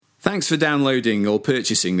Thanks for downloading or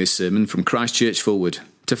purchasing this sermon from Christchurch Fulwood.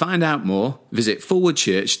 To find out more, visit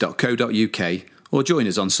fulwoodchurch.co.uk or join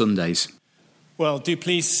us on Sundays. Well, do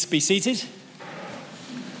please be seated.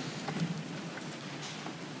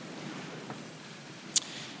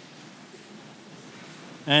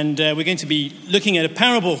 And we're going to be looking at a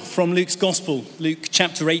parable from Luke's Gospel, Luke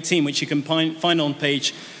chapter 18, which you can find on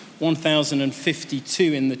page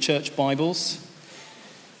 1052 in the church Bibles.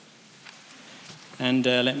 And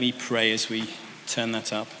let me pray as we turn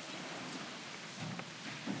that up.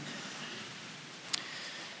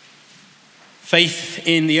 Faith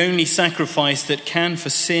in the only sacrifice that can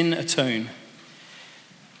for sin atone,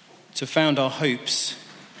 to found our hopes,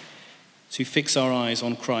 to fix our eyes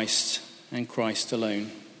on Christ and Christ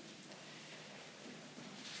alone.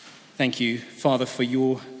 Thank you, Father, for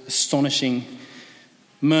your astonishing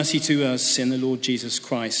mercy to us in the Lord Jesus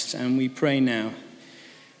Christ. And we pray now,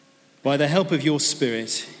 by the help of your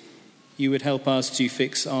Spirit, you would help us to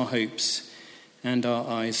fix our hopes and our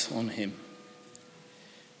eyes on him.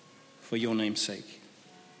 For your name's sake.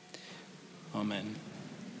 Amen.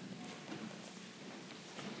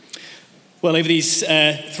 Well, over these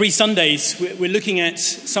 3 Sundays, we're looking at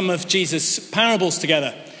some of Jesus' parables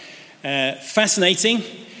together. Fascinating.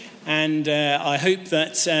 And I hope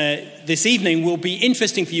that this evening will be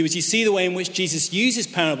interesting for you as you see the way in which Jesus uses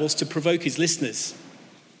parables to provoke his listeners.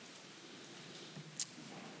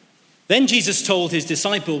 Then Jesus told his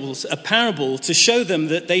disciples a parable to show them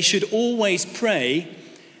that they should always pray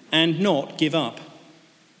and not give up.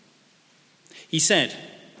 He said,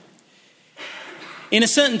 "In a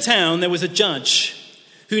certain town there was a judge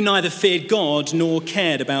who neither feared God nor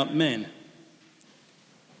cared about men.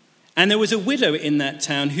 And there was a widow in that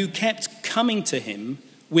town who kept coming to him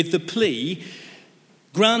with the plea,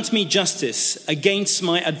 'Grant me justice against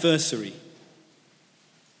my adversary.'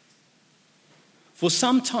 For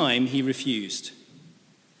some time he refused.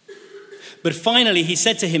 But finally he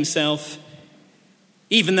said to himself,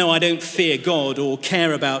 'Even though I don't fear God or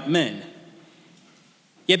care about men,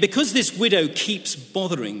 yet because this widow keeps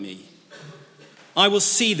bothering me, I will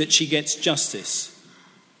see that she gets justice,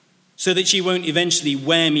 so that she won't eventually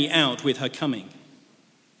wear me out with her coming.'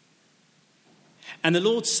 And the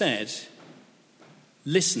Lord said,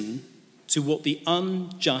 'Listen to what the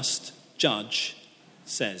unjust judge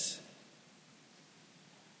says.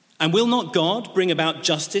 And will not God bring about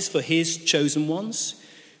justice for his chosen ones,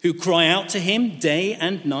 who cry out to him day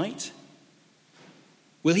and night?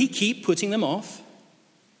 Will he keep putting them off?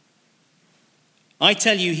 I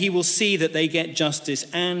tell you, he will see that they get justice,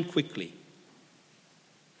 and quickly.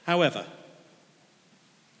 However,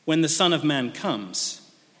 when the Son of Man comes,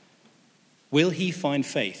 will he find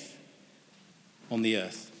faith on the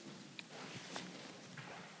earth?'"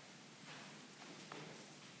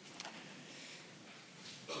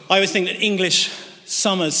 I always think that English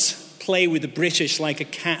summers play with the British like a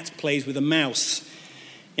cat plays with a mouse.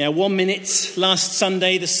 1 minute, last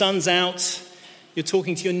Sunday, the sun's out, you're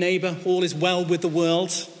talking to your neighbour, all is well with the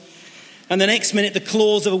world. And the next minute, the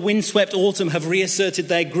claws of a windswept autumn have reasserted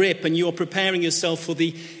their grip, and you're preparing yourself for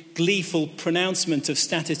the gleeful pronouncement of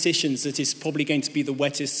statisticians that it's probably going to be the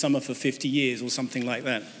wettest summer for 50 years or something like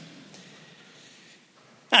that.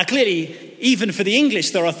 Now, clearly, even for the English,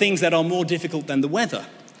 there are things that are more difficult than the weather.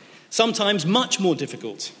 Sometimes much more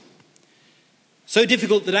difficult. So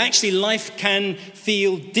difficult that actually life can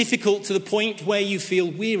feel difficult to the point where you feel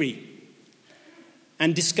weary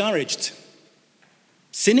and discouraged,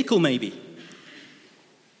 cynical maybe.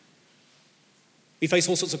 We face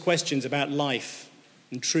all sorts of questions about life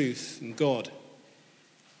and truth and God.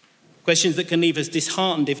 Questions that can leave us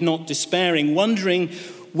disheartened, if not despairing, wondering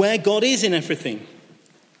where God is in everything.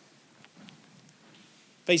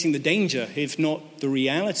 Facing the danger, if not the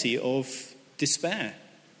reality, of despair.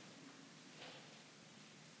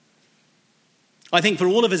 I think for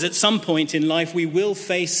all of us at some point in life, we will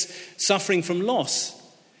face suffering from loss.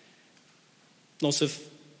 Loss of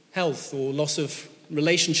health or loss of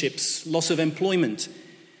relationships, loss of employment.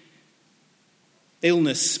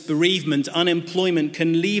 Illness, bereavement, unemployment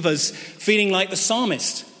can leave us feeling like the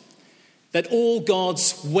psalmist, that all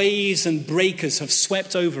God's waves and breakers have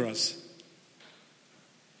swept over us.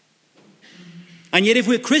 And yet if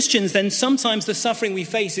we're Christians, then sometimes the suffering we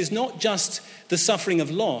face is not just the suffering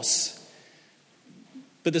of loss,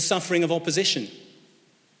 but the suffering of opposition.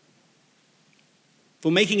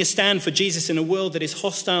 For making a stand for Jesus in a world that is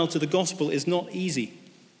hostile to the gospel is not easy.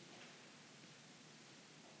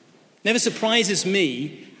 Never surprises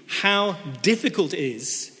me how difficult it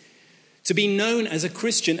is to be known as a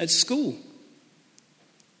Christian at school.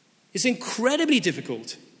 It's incredibly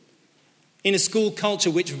difficult. in a school culture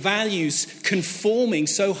which values conforming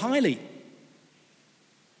so highly.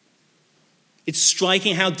 It's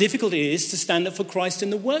striking how difficult it is to stand up for Christ in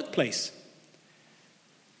the workplace.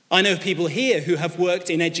 I know people here who have worked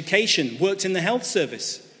in education, worked in the health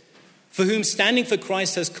service, for whom standing for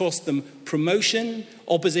Christ has cost them promotion,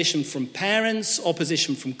 opposition from parents,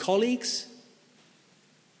 opposition from colleagues.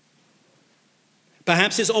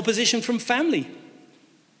 Perhaps it's opposition from family.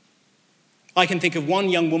 I can think of one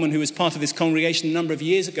young woman who was part of this congregation a number of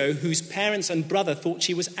years ago whose parents and brother thought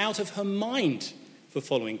she was out of her mind for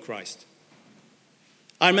following Christ.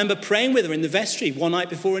 I remember praying with her in the vestry one night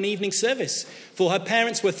before an evening service, for her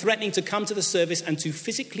parents were threatening to come to the service and to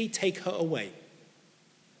physically take her away.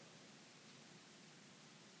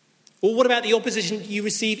 Or what about the opposition you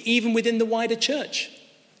receive even within the wider church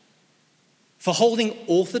for holding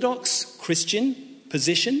orthodox Christian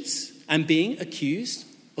positions and being accused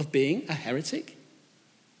of being a heretic?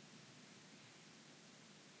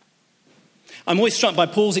 I'm always struck by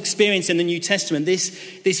Paul's experience in the New Testament,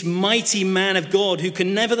 this mighty man of God who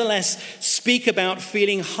can nevertheless speak about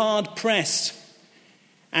feeling hard-pressed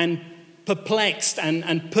and perplexed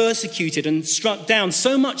and persecuted and struck down,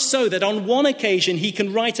 so much so that on one occasion he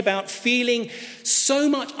can write about feeling so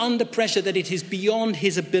much under pressure that it is beyond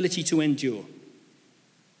his ability to endure.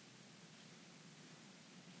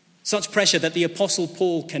 Such pressure that the Apostle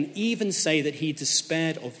Paul can even say that he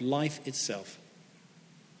despaired of life itself.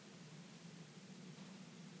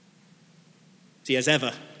 See, as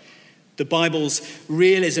ever, the Bible's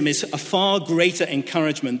realism is a far greater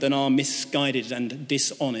encouragement than our misguided and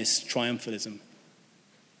dishonest triumphalism.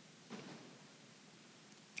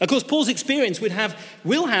 Of course, Paul's experience will have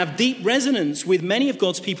deep resonance with many of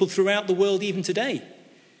God's people throughout the world even today.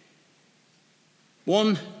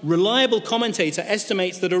 One reliable commentator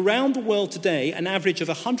estimates that around the world today, an average of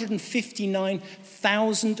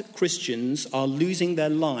 159,000 Christians are losing their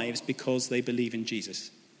lives because they believe in Jesus.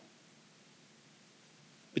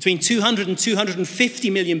 Between 200 and 250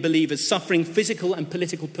 million believers suffering physical and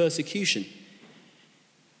political persecution,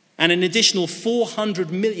 and an additional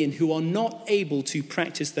 400 million who are not able to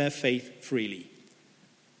practice their faith freely.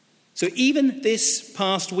 So even this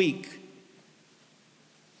past week,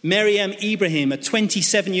 Maryam Ibrahim, a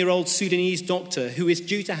 27-year-old Sudanese doctor who is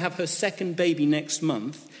due to have her second baby next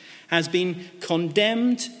month, has been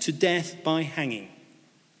condemned to death by hanging.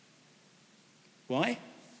 Why?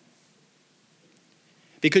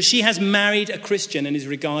 Because she has married a Christian and is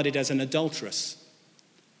regarded as an adulteress.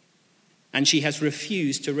 And she has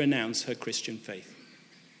refused to renounce her Christian faith.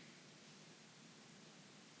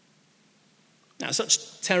 Now,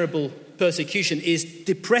 such terrible persecution is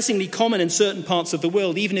depressingly common in certain parts of the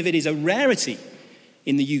world, even if it is a rarity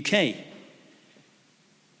in the UK.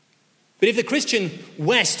 But if the Christian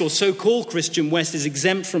West, or so-called Christian West, is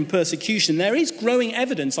exempt from persecution, there is growing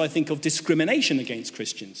evidence, I think, of discrimination against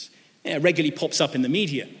Christians. It regularly pops up in the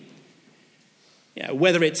media.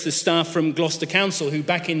 Whether it's the staff from Gloucester Council who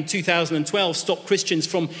back in 2012 stopped Christians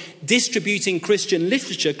from distributing Christian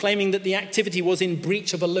literature, claiming that the activity was in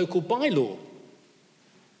breach of a local bylaw.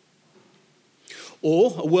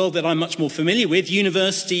 Or a world that I'm much more familiar with,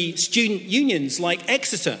 university student unions like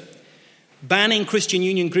Exeter, banning Christian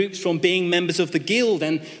union groups from being members of the Guild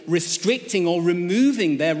and restricting or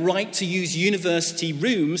removing their right to use university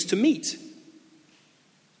rooms to meet.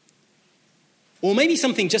 Or maybe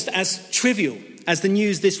something just as trivial as the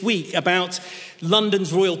news this week about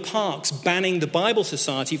London's Royal Parks banning the Bible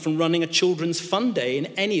Society from running a children's fun day in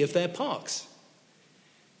any of their parks.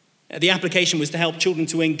 The application was to help children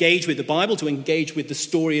to engage with the Bible, to engage with the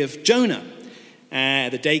story of Jonah.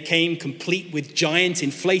 The day came complete with giant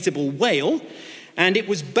inflatable whale, and it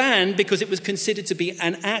was banned because it was considered to be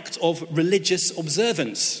an act of religious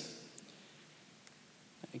observance.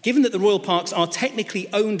 Given that the royal parks are technically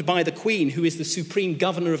owned by the Queen, who is the supreme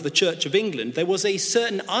governor of the Church of England, there was a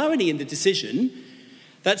certain irony in the decision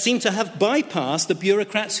that seemed to have bypassed the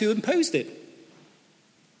bureaucrats who imposed it.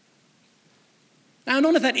 Now,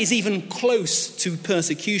 none of that is even close to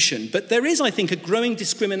persecution, but there is, I think, a growing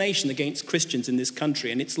discrimination against Christians in this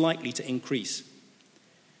country, and it's likely to increase.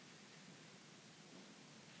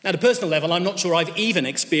 Now, at a personal level, I'm not sure I've even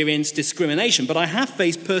experienced discrimination, but I have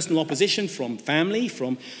faced personal opposition from family,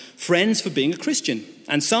 from friends for being a Christian,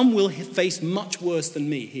 and some will face much worse than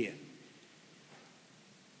me here.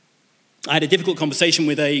 I had a difficult conversation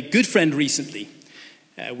with a good friend recently.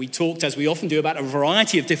 We talked, as we often do, about a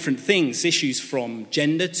variety of different things, issues from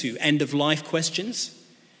gender to end-of-life questions.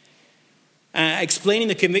 Explaining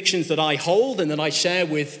the convictions that I hold and that I share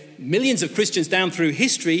with millions of Christians down through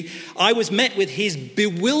history, I was met with his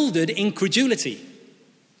bewildered incredulity.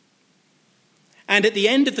 And at the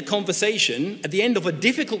end of the conversation, at the end of a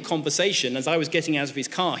difficult conversation, as I was getting out of his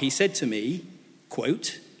car, he said to me,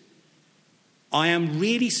 quote, "I am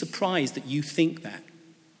really surprised that you think that.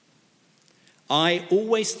 I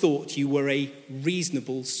always thought you were a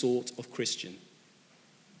reasonable sort of Christian."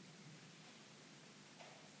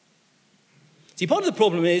 See, part of the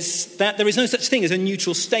problem is that there is no such thing as a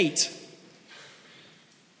neutral state.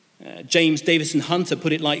 James Davison Hunter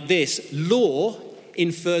put it like this: law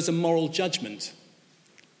infers a moral judgment.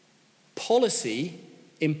 Policy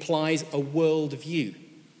implies a worldview.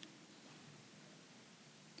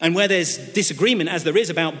 And where there's disagreement, as there is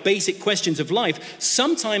about basic questions of life,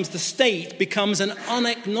 sometimes the state becomes an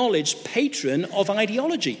unacknowledged patron of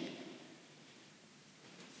ideology.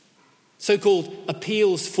 So-called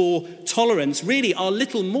appeals for tolerance really are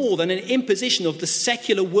little more than an imposition of the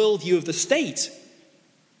secular worldview of the state.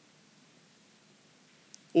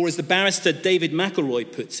 Or as the barrister David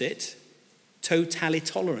McElroy puts it,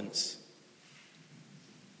 totalitolerance.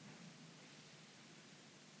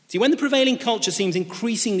 See, when the prevailing culture seems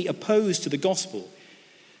increasingly opposed to the gospel,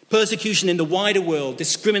 persecution in the wider world,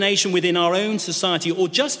 discrimination within our own society, or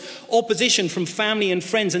just opposition from family and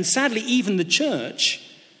friends, and sadly even the church,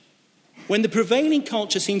 when the prevailing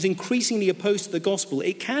culture seems increasingly opposed to the gospel,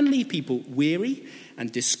 it can leave people weary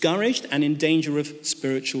and discouraged and in danger of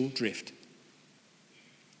spiritual drift.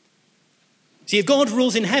 See, if God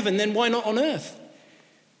rules in heaven, then why not on earth?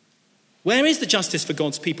 Where is the justice for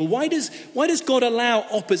God's people? Why does God allow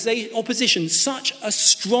opposition such a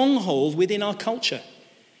stronghold within our culture?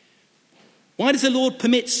 Why does the Lord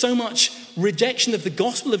permit so much rejection of the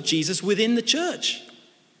gospel of Jesus within the church?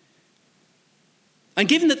 And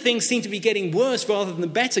given that things seem to be getting worse rather than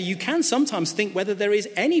better, you can sometimes think whether there is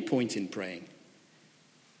any point in praying.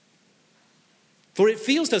 For it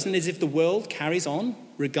feels, doesn't it, as if the world carries on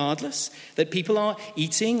regardless, that people are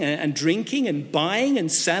eating and drinking and buying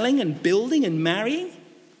and selling and building and marrying.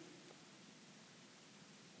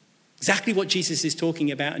 Exactly what Jesus is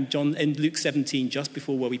talking about in Luke 17, just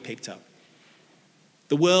before where we picked up.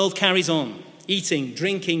 The world carries on, eating,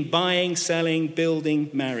 drinking, buying, selling,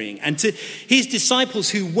 building, marrying. And to his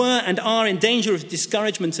disciples who were and are in danger of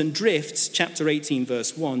discouragement and drifts, chapter 18,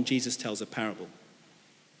 verse 1, Jesus tells a parable.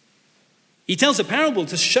 He tells a parable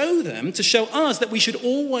to show us that we should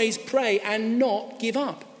always pray and not give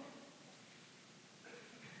up.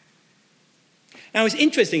 Now, it's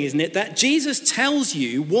interesting, isn't it, that Jesus tells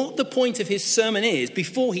you what the point of his sermon is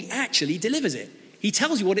before he actually delivers it. He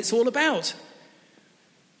tells you what it's all about.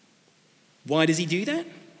 Why does he do that?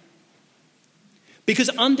 Because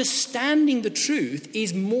understanding the truth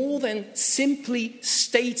is more than simply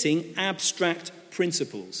stating abstract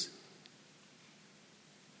principles,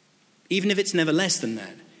 even if it's never less than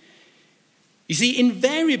that. You see,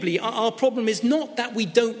 invariably, our problem is not that we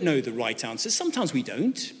don't know the right answers. Sometimes we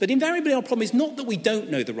don't. But invariably, our problem is not that we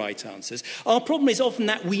don't know the right answers. Our problem is often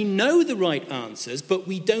that we know the right answers, but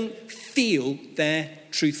we don't feel their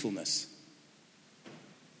truthfulness.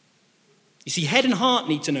 You see, head and heart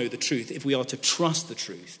need to know the truth if we are to trust the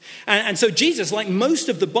truth. And so Jesus, like most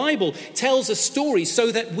of the Bible, tells a story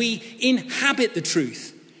so that we inhabit the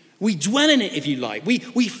truth. We dwell in it, if you like. We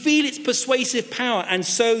feel its persuasive power, and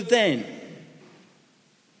so then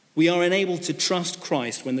we are enabled to trust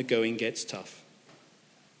Christ when the going gets tough.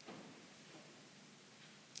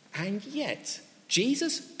 And yet,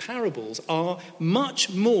 Jesus' parables are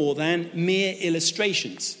much more than mere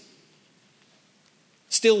illustrations.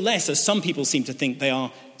 Still less, as some people seem to think, they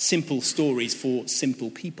are simple stories for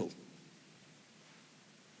simple people.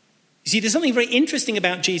 You see, there's something very interesting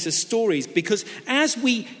about Jesus' stories, because as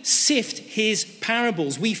we sift his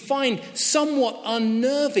parables, we find somewhat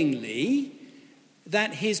unnervingly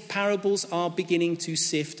that his parables are beginning to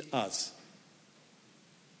sift us.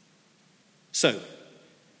 So,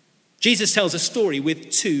 Jesus tells a story with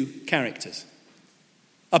two characters: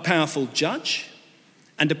 a powerful judge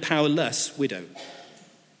and a powerless widow.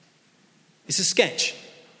 It's a sketch.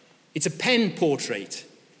 It's a pen portrait.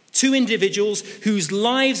 Two individuals whose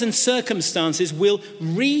lives and circumstances will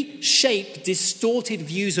reshape distorted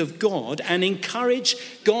views of God and encourage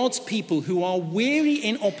God's people who are weary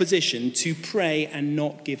in opposition to pray and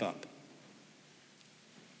not give up.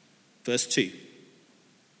 Verse 2.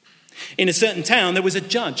 In a certain town there was a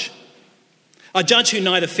judge who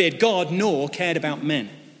neither feared God nor cared about men.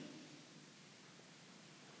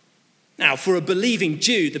 Now, for a believing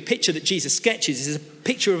Jew, the picture that Jesus sketches is a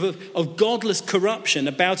picture of godless corruption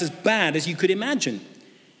about as bad as you could imagine.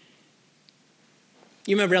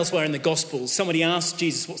 You remember elsewhere in the Gospels, somebody asked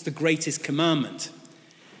Jesus, what's the greatest commandment?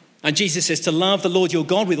 And Jesus says to love the Lord your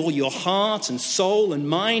God with all your heart and soul and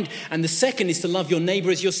mind. And the second is to love your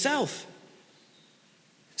neighbor as yourself.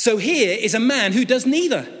 So here is a man who does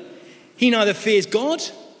neither. He neither fears God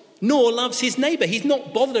nor loves his neighbor. He's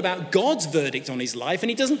not bothered about God's verdict on his life, and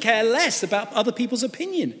he doesn't care less about other people's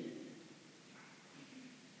opinion.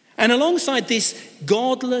 And alongside this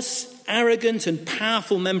godless, arrogant, and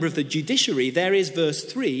powerful member of the judiciary, there is, verse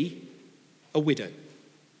 3, a widow.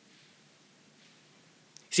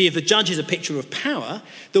 See, if the judge is a picture of power,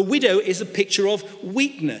 the widow is a picture of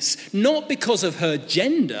weakness, not because of her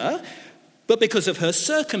gender, but because of her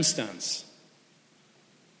circumstance.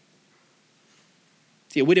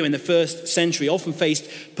 See, a widow in the first century often faced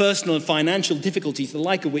personal and financial difficulties, the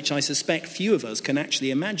like of which I suspect few of us can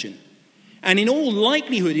actually imagine. And in all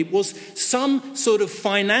likelihood, it was some sort of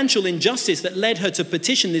financial injustice that led her to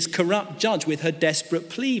petition this corrupt judge with her desperate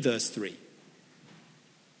plea, verse 3.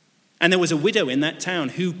 And there was a widow in that town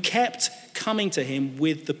who kept coming to him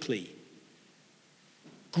with the plea,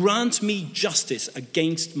 "Grant me justice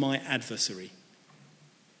against my adversary."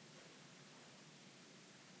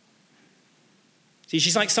 See,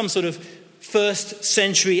 she's like some sort of first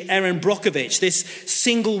century Erin Brockovich, this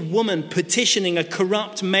single woman petitioning a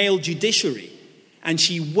corrupt male judiciary, and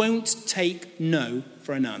she won't take no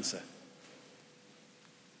for an answer.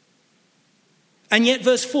 And yet,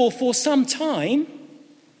 verse 4, for some time,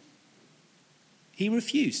 he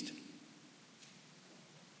refused.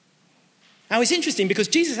 Now, it's interesting because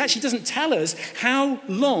Jesus actually doesn't tell us how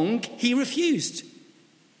long he refused.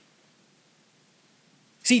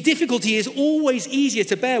 See, difficulty is always easier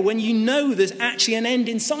to bear when you know there's actually an end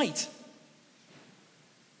in sight.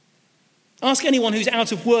 Ask anyone who's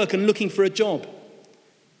out of work and looking for a job.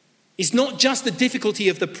 It's not just the difficulty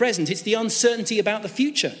of the present, it's the uncertainty about the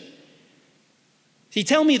future. See,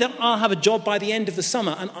 tell me that I'll have a job by the end of the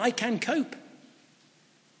summer and I can cope.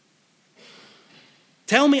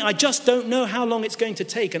 Tell me I just don't know how long it's going to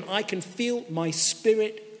take and I can feel my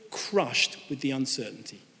spirit crushed with the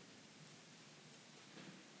uncertainty.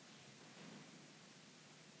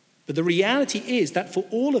 But the reality is that for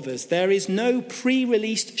all of us, there is no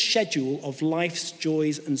pre-released schedule of life's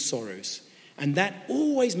joys and sorrows. And that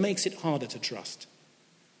always makes it harder to trust.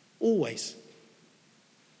 Always.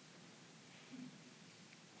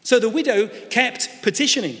 So the widow kept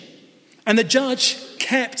petitioning, and the judge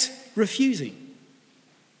kept refusing.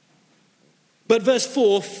 But verse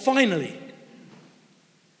 4, finally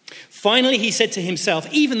he said to himself,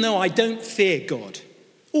 "Even though I don't fear God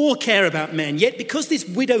or care about men, yet because this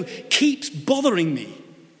widow keeps bothering me,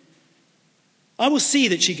 I will see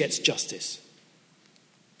that she gets justice,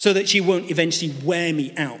 so that she won't eventually wear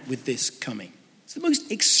me out with this coming." It's the most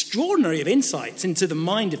extraordinary of insights into the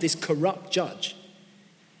mind of this corrupt judge.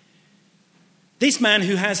 This man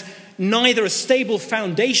who has neither a stable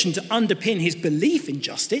foundation to underpin his belief in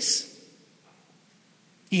justice.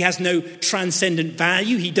 He has no transcendent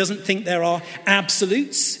value. He doesn't think there are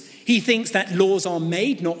absolutes. He thinks that laws are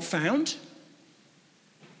made, not found.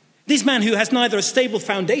 This man who has neither a stable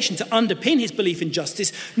foundation to underpin his belief in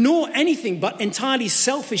justice, nor anything but entirely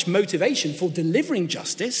selfish motivation for delivering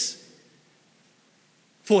justice,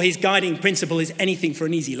 for his guiding principle is anything for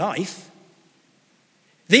an easy life.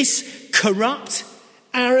 This corrupt,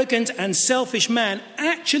 arrogant, and selfish man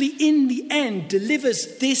actually, in the end, delivers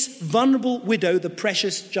this vulnerable widow the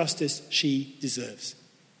precious justice she deserves.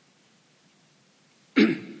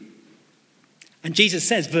 And Jesus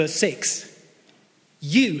says, verse 6,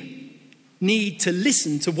 you need to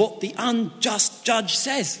listen to what the unjust judge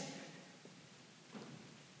says.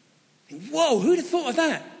 Whoa, who'd have thought of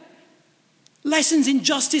that? Lessons in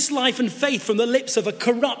justice, life, and faith from the lips of a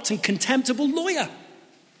corrupt and contemptible lawyer.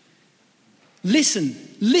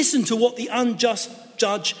 Listen to what the unjust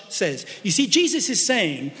judge says. You see, Jesus is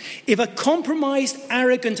saying, if a compromised,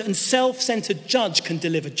 arrogant, and self-centered judge can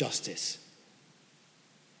deliver justice,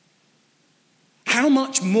 how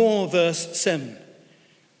much more, verse 7,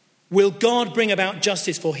 will God bring about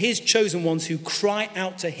justice for his chosen ones who cry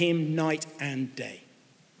out to him night and day?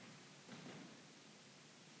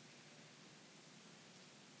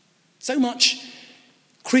 So much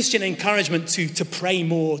Christian encouragement to pray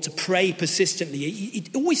more, to pray persistently.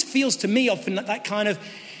 It always feels to me often that kind of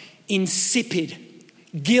insipid,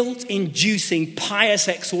 guilt-inducing, pious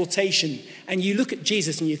exhortation. And you look at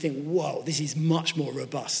Jesus and you think, whoa, this is much more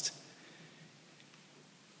robust.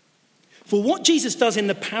 For what Jesus does in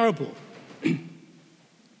the parable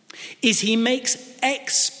is he makes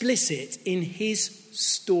explicit in his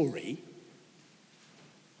story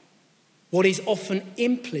what is often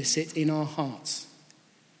implicit in our hearts.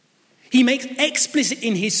 He makes explicit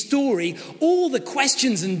in his story all the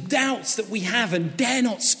questions and doubts that we have and dare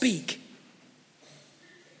not speak.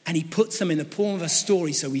 And he puts them in the form of a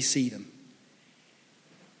story so we see them.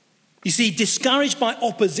 You see, discouraged by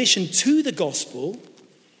opposition to the gospel,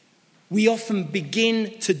 we often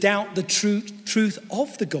begin to doubt the truth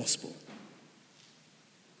of the gospel.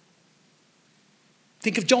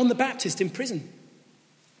 Think of John the Baptist in prison.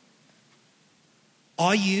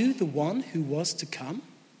 Are you the one who was to come?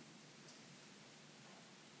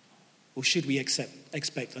 Or should we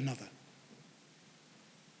expect another?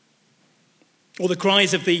 Or the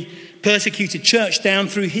cries of the persecuted church down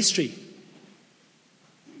through history.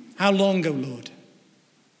 How long, O Lord?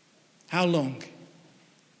 How long?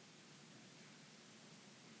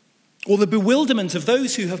 Or the bewilderment of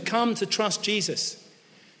those who have come to trust Jesus,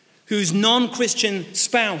 whose non-Christian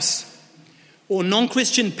spouse or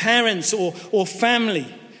non-Christian parents or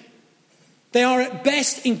family, they are at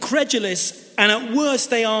best incredulous, and at worst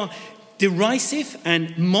they are derisive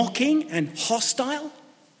and mocking and hostile,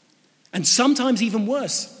 and sometimes even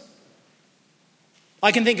worse.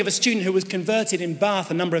 I can think of a student who was converted in Bath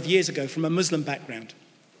a number of years ago from a Muslim background.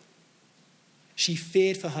 She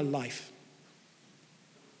feared for her life.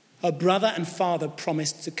 Her brother and father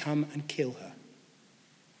promised to come and kill her.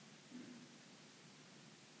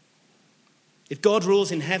 If God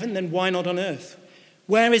rules in heaven, then why not on earth?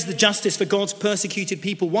 Where is the justice for God's persecuted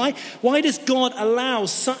people? Why does God allow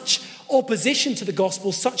such opposition to the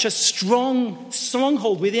gospel, such a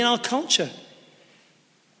stronghold within our culture?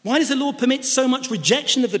 Why does the Lord permit so much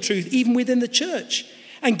rejection of the truth, even within the church?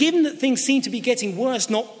 And given that things seem to be getting worse,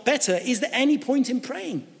 not better, is there any point in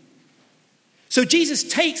praying? So Jesus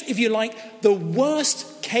takes, if you like, the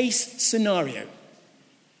worst case scenario.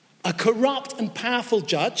 A corrupt and powerful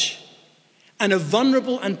judge and a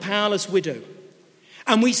vulnerable and powerless widow.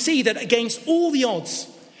 And we see that against all the odds,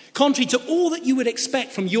 contrary to all that you would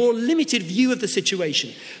expect from your limited view of the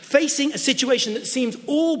situation, facing a situation that seems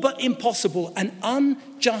all but impossible, an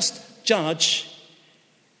unjust judge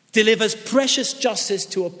delivers precious justice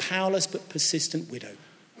to a powerless but persistent widow.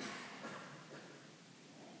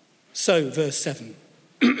 So, verse 7.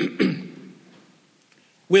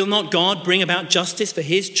 Will not God bring about justice for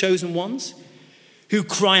his chosen ones who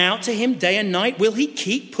cry out to him day and night? Will he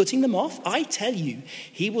keep putting them off? I tell you,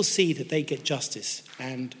 he will see that they get justice,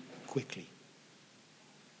 and quickly.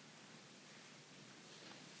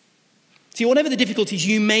 See, whatever the difficulties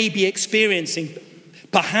you may be experiencing,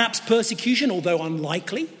 perhaps persecution, although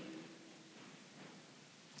unlikely,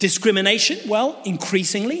 discrimination, well,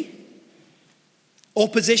 increasingly,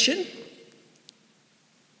 opposition,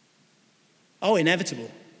 inevitable.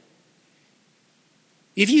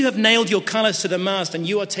 If you have nailed your colours to the mast and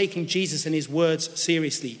you are taking Jesus and his words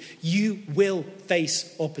seriously, you will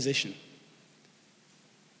face opposition.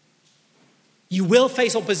 You will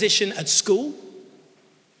face opposition at school.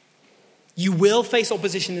 You will face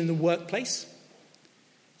opposition in the workplace.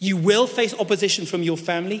 You will face opposition from your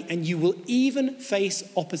family, and you will even face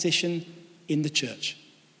opposition in the church.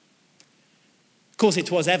 Of course,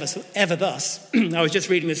 it was ever thus. I was just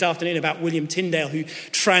reading this afternoon about William Tyndale, who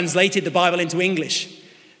translated the Bible into English.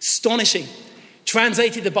 Astonishing.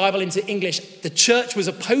 Translated the Bible into English. The church was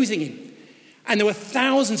opposing him. And there were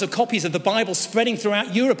thousands of copies of the Bible spreading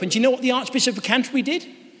throughout Europe. And do you know what the Archbishop of Canterbury did?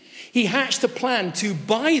 He hatched a plan to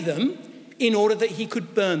buy them in order that he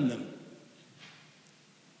could burn them.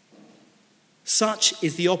 Such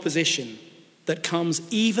is the opposition that comes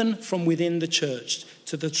even from within the church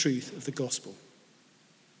to the truth of the gospel.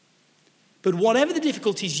 But whatever the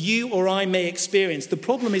difficulties you or I may experience, the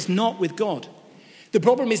problem is not with God. The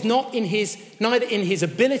problem is not neither in his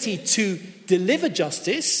ability to deliver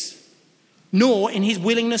justice, nor in his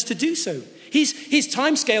willingness to do so. His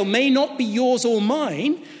timescale may not be yours or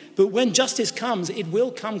mine, but when justice comes, it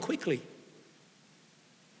will come quickly.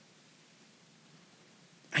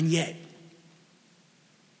 And yet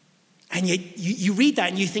you read that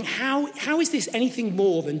and you think, how is this anything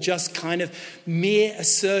more than just kind of mere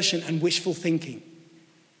assertion and wishful thinking?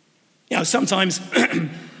 You know, sometimes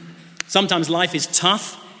life is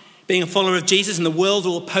tough, being a follower of Jesus, and the world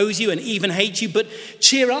will oppose you and even hate you, but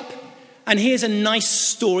cheer up, and here's a nice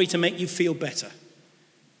story to make you feel better.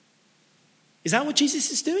 Is that what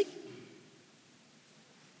Jesus is doing?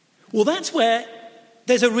 Well, that's where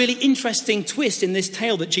there's a really interesting twist in this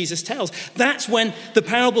tale that Jesus tells. That's when the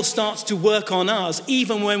parable starts to work on us,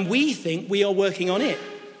 even when we think we are working on it.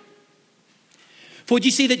 For do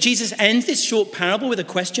you see that Jesus ends this short parable with a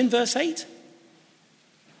question, verse 8?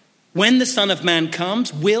 When the Son of Man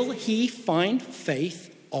comes, will he find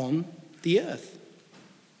faith on the earth?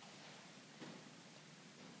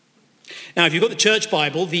 Now, if you've got the church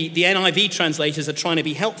Bible, the NIV translators are trying to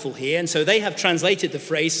be helpful here, and so they have translated the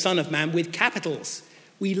phrase Son of Man with capitals.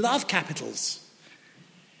 We love capitals.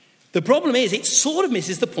 The problem is it sort of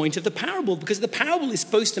misses the point of the parable, because the parable is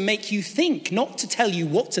supposed to make you think, not to tell you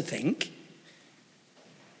what to think.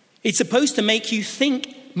 It's supposed to make you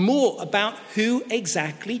think more about who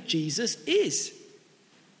exactly Jesus is.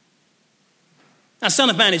 Now, Son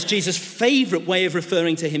of Man is Jesus' favorite way of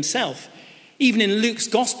referring to himself. Even in Luke's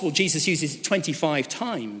gospel, Jesus uses it 25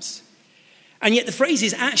 times. And yet the phrase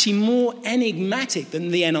is actually more enigmatic than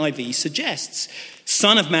the NIV suggests.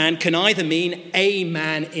 Son of Man can either mean a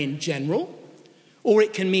man in general, or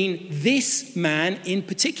it can mean this man in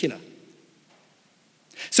particular.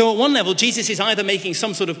 So at one level, Jesus is either making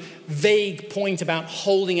some sort of vague point about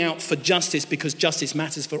holding out for justice because justice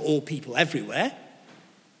matters for all people everywhere,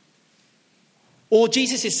 or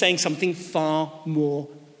Jesus is saying something far more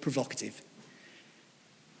provocative.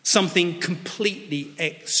 Something completely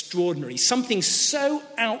extraordinary. Something so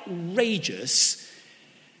outrageous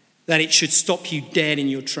that it should stop you dead in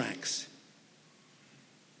your tracks.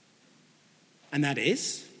 And that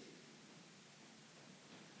is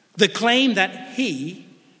the claim that he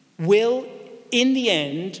will, in the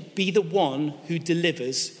end, be the one who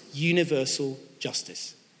delivers universal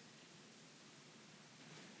justice.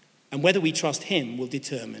 And whether we trust him will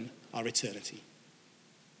determine our eternity.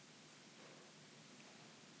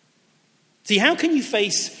 See, how can you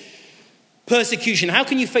face persecution? How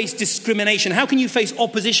can you face discrimination? How can you face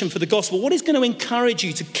opposition for the gospel? What is going to encourage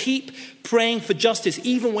you to keep praying for justice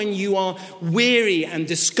even when you are weary and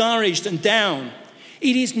discouraged and down?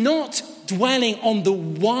 It is not dwelling on the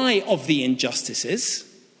why of the injustices.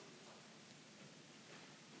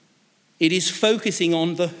 It is focusing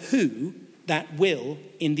on the who that will,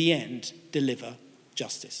 in the end, deliver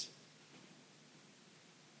justice.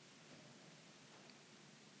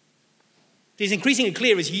 It's increasingly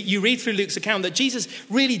clear as you read through Luke's account that Jesus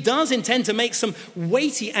really does intend to make some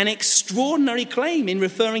weighty and extraordinary claim in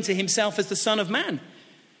referring to himself as the Son of Man.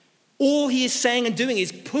 All he is saying and doing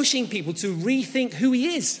is pushing people to rethink who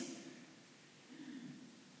he is.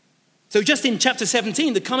 So just in chapter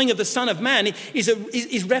 17, the coming of the Son of Man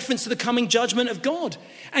is reference to the coming judgment of God.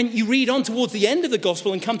 And you read on towards the end of the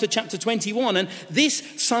gospel and come to chapter 21, and this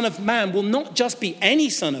Son of Man will not just be any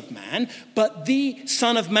Son of Man, but the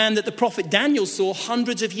Son of Man that the prophet Daniel saw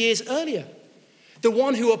hundreds of years earlier. The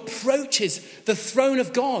one who approaches the throne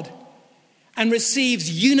of God and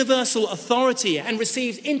receives universal authority and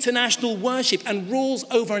receives international worship and rules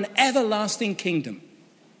over an everlasting kingdom.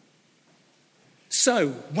 So,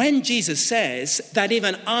 when Jesus says that if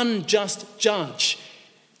an unjust judge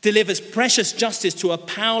delivers precious justice to a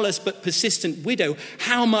powerless but persistent widow,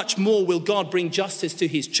 how much more will God bring justice to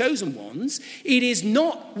his chosen ones? It is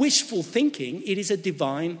not wishful thinking, it is a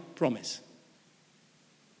divine promise.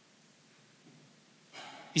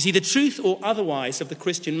 You see, the truth or otherwise of the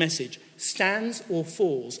Christian message stands or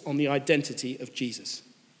falls on the identity of Jesus.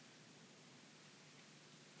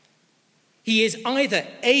 He is either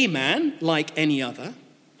a man like any other,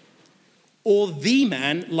 or the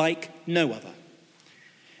man like no other.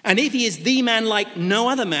 And if he is the man like no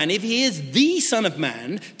other man, if he is the Son of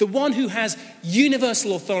Man, the one who has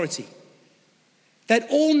universal authority, that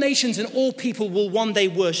all nations and all people will one day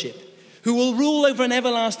worship, who will rule over an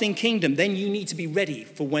everlasting kingdom, then you need to be ready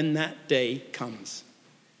for when that day comes.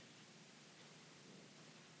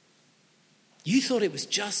 You thought it was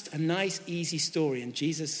just a nice, easy story, and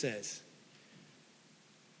Jesus says,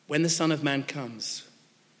 when the Son of Man comes,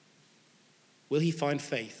 will he find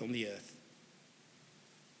faith on the earth?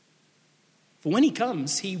 For when he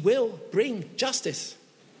comes, he will bring justice.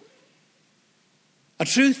 A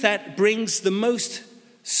truth that brings the most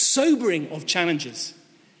sobering of challenges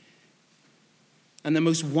and the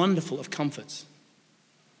most wonderful of comforts.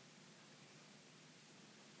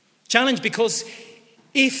 Challenge because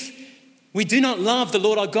if we do not love the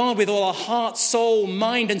Lord our God with all our heart, soul,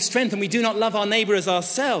 mind, and strength, and we do not love our neighbor as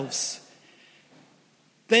ourselves,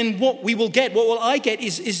 then what we will get, what will I get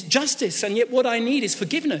is justice, and yet what I need is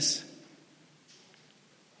forgiveness.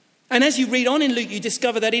 And as you read on in Luke, you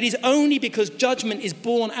discover that it is only because judgment is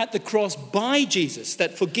borne at the cross by Jesus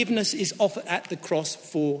that forgiveness is offered at the cross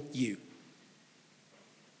for you.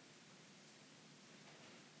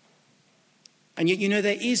 And yet, you know,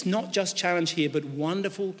 there is not just challenge here, but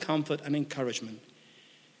wonderful comfort and encouragement.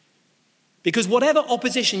 Because whatever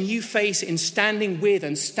opposition you face in standing with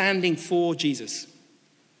and standing for Jesus,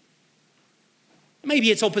 maybe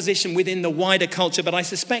it's opposition within the wider culture, but I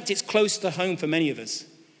suspect it's close to home for many of us.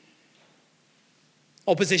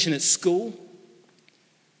 Opposition at school,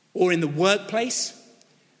 or in the workplace,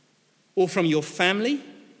 or from your family,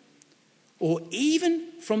 or even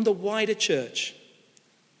from the wider church.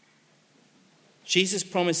 Jesus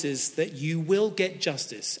promises that you will get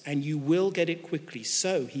justice and you will get it quickly.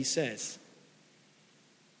 So, he says,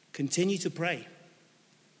 continue to pray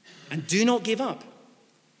and do not give up.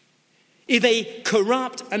 If a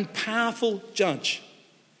corrupt and powerful judge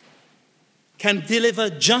can deliver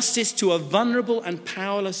justice to a vulnerable and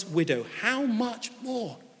powerless widow, how much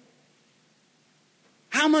more?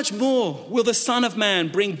 How much more will the Son of Man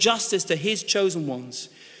bring justice to his chosen ones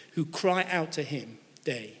who cry out to him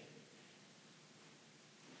day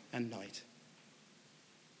and night?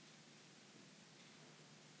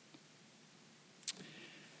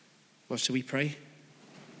 Well, shall we pray?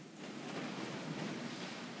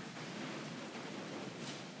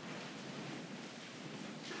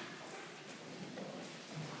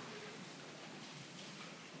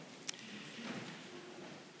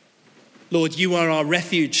 Lord, you are our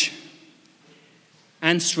refuge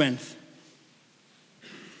and strength,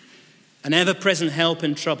 an ever-present help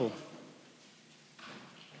in trouble.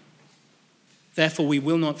 Therefore, we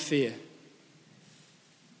will not fear,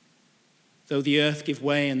 though the earth give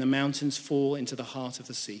way and the mountains fall into the heart of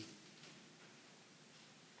the sea.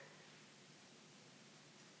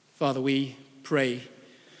 Father, we pray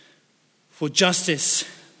for justice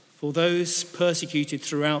for those persecuted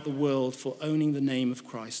throughout the world for owning the name of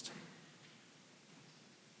Christ.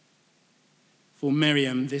 For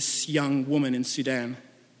Miriam, this young woman in Sudan,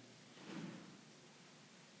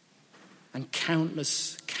 and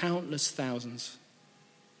countless thousands.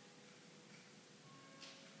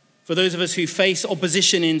 For those of us who face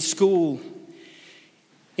opposition in school,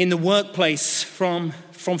 in the workplace, from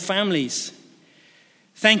families,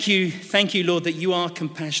 thank you, Lord, that you are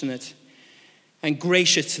compassionate and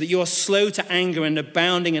gracious, that you are slow to anger and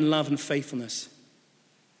abounding in love and faithfulness.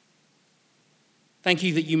 Thank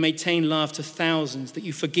you that you maintain love to thousands, that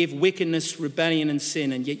you forgive wickedness, rebellion, and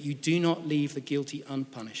sin, and yet you do not leave the guilty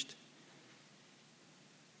unpunished.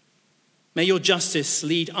 May your justice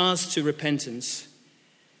lead us to repentance.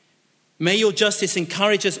 May your justice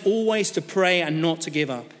encourage us always to pray and not to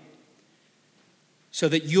give up, so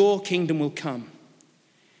that your kingdom will come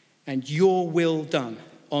and your will done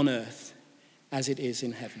on earth as it is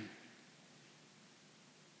in heaven.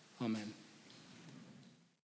 Amen.